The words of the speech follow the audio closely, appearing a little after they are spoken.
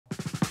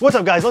What's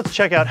up guys, let's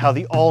check out how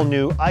the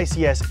all-new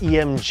ICS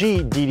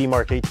EMG DD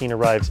Mark 18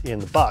 arrives in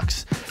the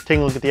box.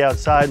 Taking a look at the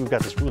outside, we've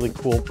got this really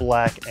cool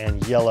black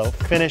and yellow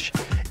finish.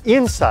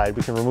 Inside,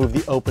 we can remove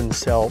the open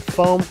cell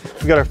foam.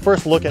 We've got our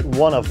first look at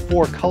one of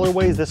 4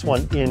 colorways, this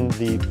one in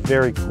the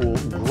very cool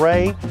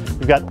gray.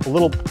 We've got a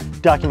little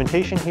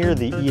documentation here,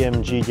 the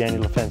EMG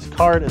Daniel Defense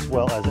card, as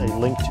well as a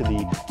link to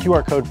the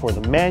QR code for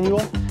the manual.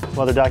 Some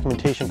other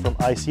documentation from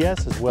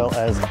ICS, as well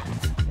as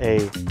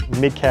a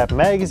mid-cap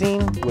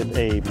magazine with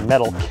a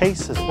metal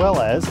case, as well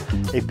as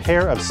a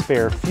pair of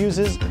spare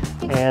fuses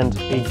and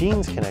a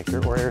Dean's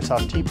connector or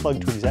Airsoft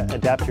T-plug to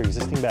adapt your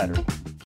existing battery.